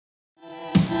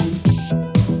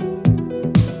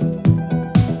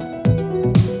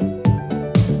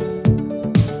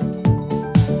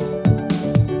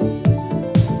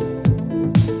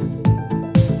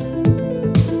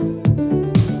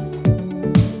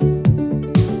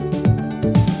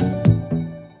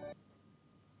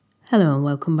Hello and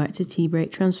welcome back to Tea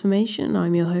Break Transformation.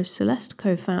 I'm your host Celeste,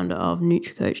 co-founder of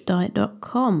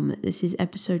NutriCoachDiet.com. This is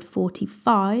episode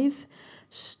 45,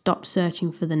 Stop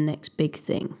Searching for the Next Big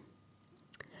Thing.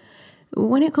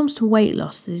 When it comes to weight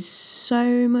loss, there's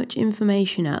so much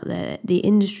information out there. The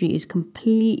industry is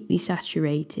completely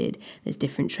saturated. There's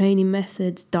different training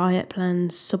methods, diet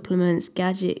plans, supplements,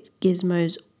 gadgets,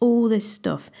 gizmos, all this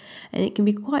stuff. And it can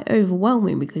be quite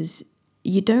overwhelming because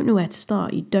you don't know where to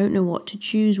start. You don't know what to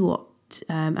choose, what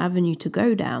avenue to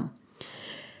go down.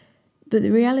 But the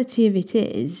reality of it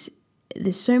is,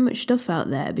 there's so much stuff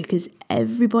out there because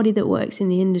everybody that works in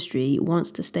the industry wants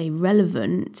to stay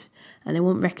relevant and they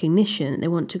want recognition. They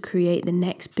want to create the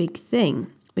next big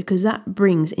thing because that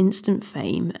brings instant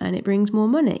fame and it brings more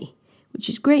money, which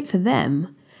is great for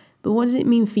them. But what does it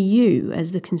mean for you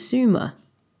as the consumer?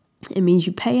 It means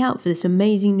you pay out for this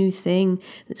amazing new thing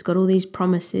that's got all these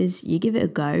promises, you give it a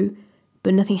go,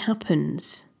 but nothing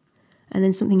happens. And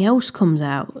then something else comes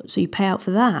out, so you pay out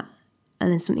for that,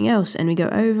 and then something else, and we go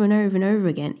over and over and over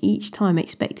again, each time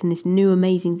expecting this new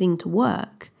amazing thing to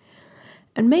work.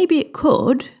 And maybe it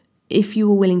could, if you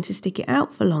were willing to stick it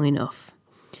out for long enough.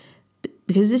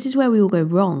 Because this is where we all go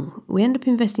wrong. We end up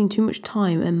investing too much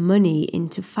time and money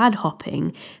into fad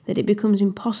hopping that it becomes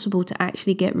impossible to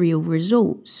actually get real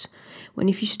results. When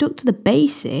if you stuck to the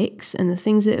basics and the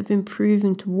things that have been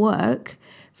proven to work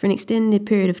for an extended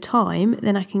period of time,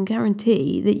 then I can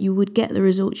guarantee that you would get the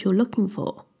results you're looking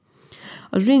for.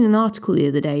 I was reading an article the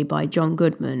other day by John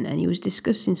Goodman and he was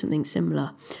discussing something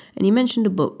similar. And he mentioned a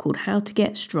book called How to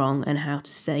Get Strong and How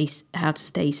to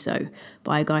Stay So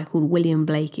by a guy called William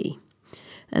Blakey.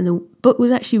 And the book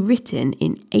was actually written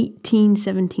in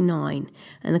 1879.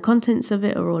 And the contents of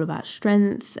it are all about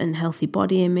strength and healthy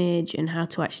body image and how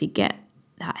to actually get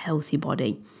that healthy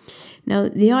body. Now,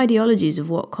 the ideologies of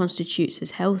what constitutes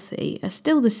as healthy are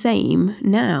still the same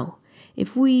now.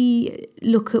 If we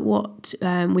look at what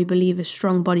we believe a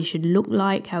strong body should look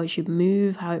like, how it should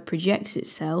move, how it projects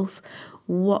itself,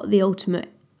 what the ultimate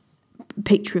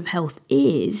picture of health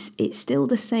is, it's still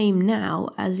the same now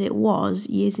as it was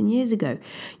years and years ago.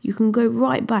 You can go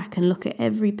right back and look at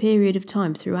every period of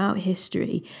time throughout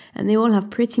history and they all have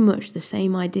pretty much the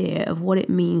same idea of what it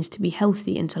means to be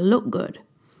healthy and to look good.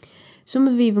 Some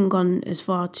have even gone as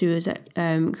far to as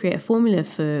create a formula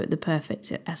for the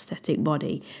perfect aesthetic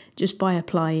body just by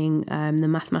applying the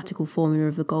mathematical formula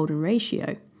of the golden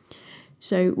ratio.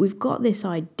 So we've got this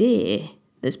idea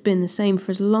that's been the same for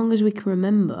as long as we can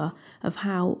remember of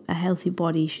how a healthy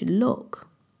body should look.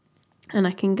 And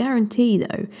I can guarantee,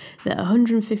 though, that a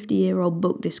 150-year-old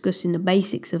book discussing the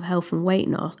basics of health and weight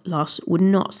loss would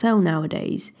not sell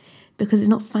nowadays because it's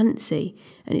not fancy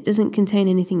and it doesn't contain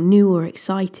anything new or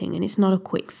exciting and it's not a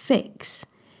quick fix.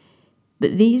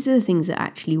 But these are the things that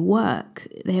actually work.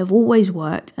 They have always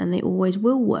worked and they always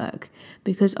will work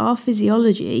because our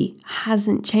physiology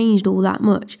hasn't changed all that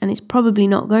much and it's probably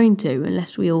not going to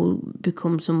unless we all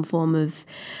become some form of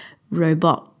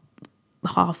robot,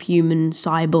 half-human,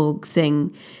 cyborg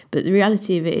thing. But the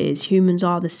reality of it is humans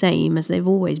are the same as they've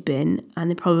always been and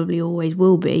they probably always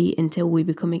will be until we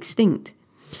become extinct.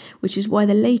 Which is why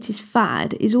the latest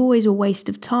fad is always a waste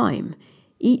of time.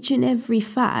 Each and every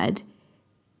fad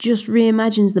just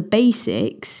reimagines the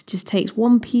basics, just takes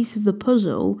one piece of the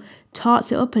puzzle,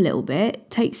 tarts it up a little bit,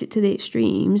 takes it to the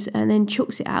extremes, and then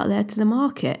chucks it out there to the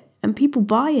market. And people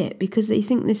buy it because they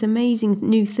think this amazing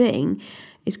new thing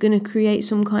is going to create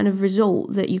some kind of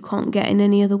result that you can't get in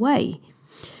any other way.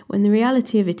 When the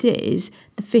reality of it is,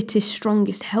 the fittest,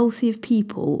 strongest, healthiest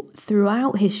people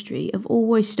throughout history have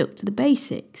always stuck to the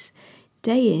basics.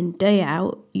 Day in, day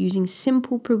out, using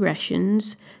simple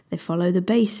progressions, they follow the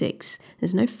basics.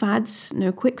 There's no fads,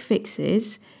 no quick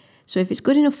fixes. So if it's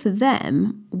good enough for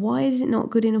them, why is it not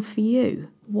good enough for you?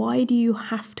 Why do you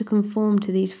have to conform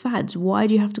to these fads? Why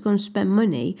do you have to go and spend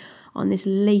money on this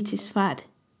latest fad?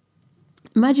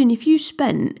 Imagine if you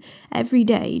spent every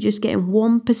day just getting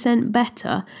 1%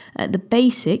 better at the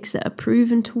basics that are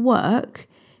proven to work,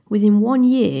 within 1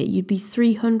 year you'd be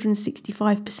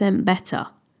 365% better.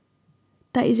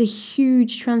 That is a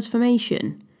huge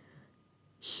transformation.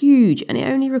 Huge, and it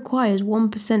only requires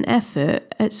 1%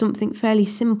 effort at something fairly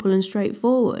simple and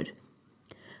straightforward,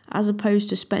 as opposed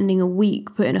to spending a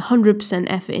week putting 100%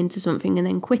 effort into something and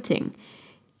then quitting.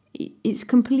 It's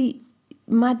complete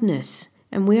madness,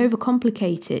 and we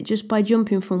overcomplicate it just by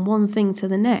jumping from one thing to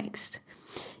the next.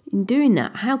 In doing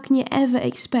that, how can you ever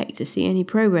expect to see any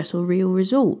progress or real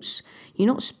results? You're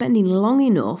not spending long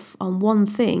enough on one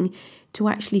thing to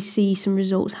actually see some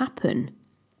results happen.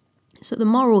 So the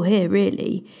moral here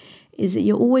really is that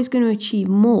you're always going to achieve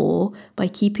more by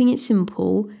keeping it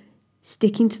simple,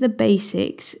 sticking to the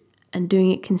basics, and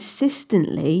doing it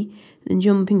consistently than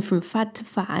jumping from fad to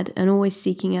fad and always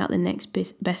seeking out the next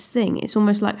best thing. It's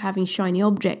almost like having shiny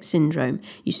object syndrome.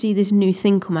 You see this new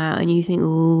thing come out and you think,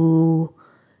 oh,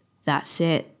 that's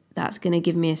it. That's going to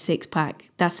give me a six-pack.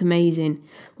 That's amazing.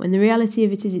 When the reality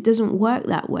of it is, it doesn't work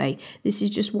that way. This is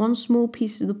just one small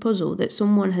piece of the puzzle that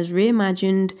someone has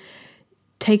reimagined,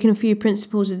 taken a few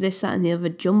principles of this, that, and the other,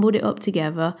 jumbled it up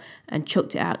together, and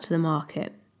chucked it out to the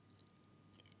market.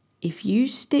 If you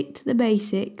stick to the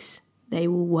basics, they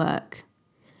will work.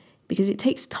 Because it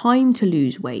takes time to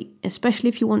lose weight, especially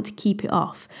if you want to keep it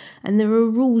off. And there are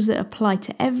rules that apply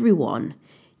to everyone.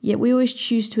 Yet we always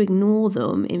choose to ignore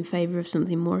them in favour of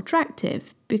something more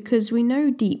attractive, because we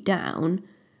know deep down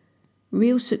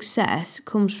real success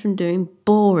comes from doing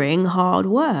boring, hard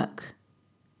work.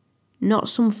 Not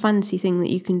some fancy thing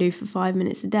that you can do for 5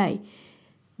 minutes a day.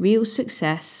 Real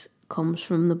success comes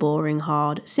from the boring,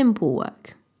 hard, simple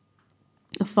work.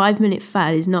 A 5-minute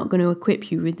fad is not going to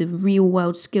equip you with the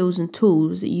real-world skills and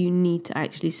tools that you need to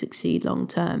actually succeed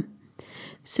long-term.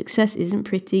 Success isn't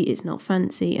pretty, it's not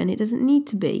fancy, and it doesn't need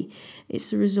to be.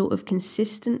 It's the result of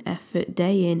consistent effort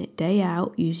day in, day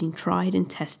out, using tried and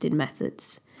tested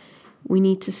methods. We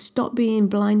need to stop being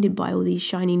blinded by all these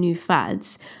shiny new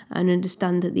fads and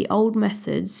understand that the old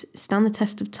methods stand the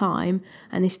test of time,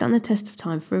 and they stand the test of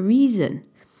time for a reason,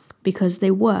 because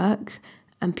they work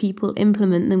and people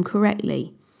implement them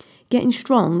correctly. Getting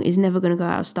strong is never going to go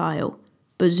out of style,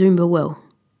 but Zumba will.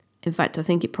 In fact, I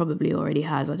think it probably already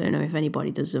has. I don't know if anybody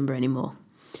does Zumba anymore.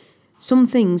 Some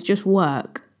things just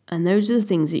work, and those are the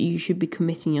things that you should be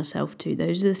committing yourself to.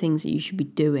 Those are the things that you should be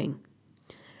doing.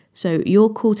 So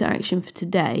your call to action for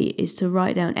today is to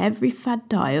write down every fad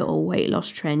diet or weight loss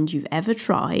trend you've ever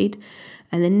tried,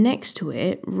 and then next to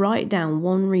it, write down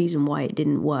one reason why it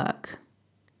didn't work.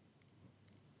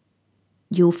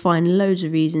 You'll find loads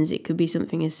of reasons. It could be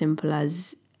something as simple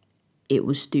as it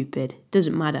was stupid.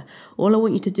 Doesn't matter. All I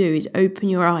want you to do is open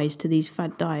your eyes to these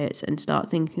fad diets and start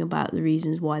thinking about the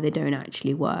reasons why they don't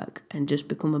actually work, and just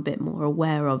become a bit more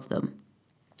aware of them.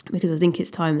 Because I think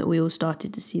it's time that we all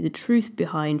started to see the truth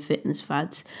behind fitness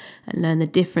fads and learn the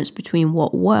difference between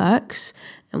what works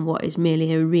and what is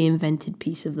merely a reinvented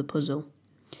piece of the puzzle.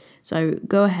 So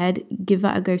go ahead, give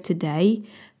that a go today.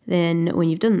 Then when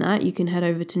you've done that, you can head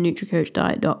over to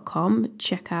NutriCoachDiet.com,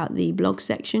 check out the blog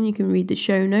section, you can read the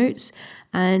show notes,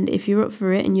 and if you're up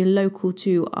for it and you're local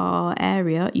to our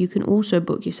area, you can also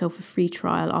book yourself a free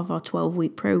trial of our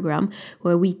 12-week program,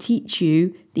 where we teach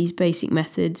you these basic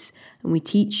methods and we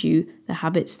teach you the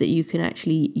habits that you can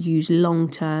actually use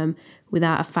long-term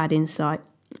without a fad in sight.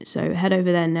 So head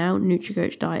over there now,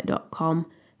 NutriCoachDiet.com,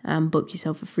 and book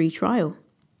yourself a free trial.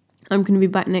 I'm going to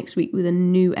be back next week with a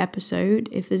new episode.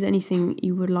 If there's anything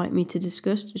you would like me to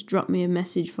discuss, just drop me a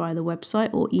message via the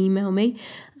website or email me,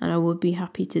 and I will be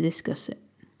happy to discuss it.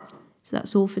 So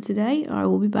that's all for today. I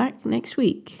will be back next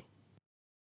week.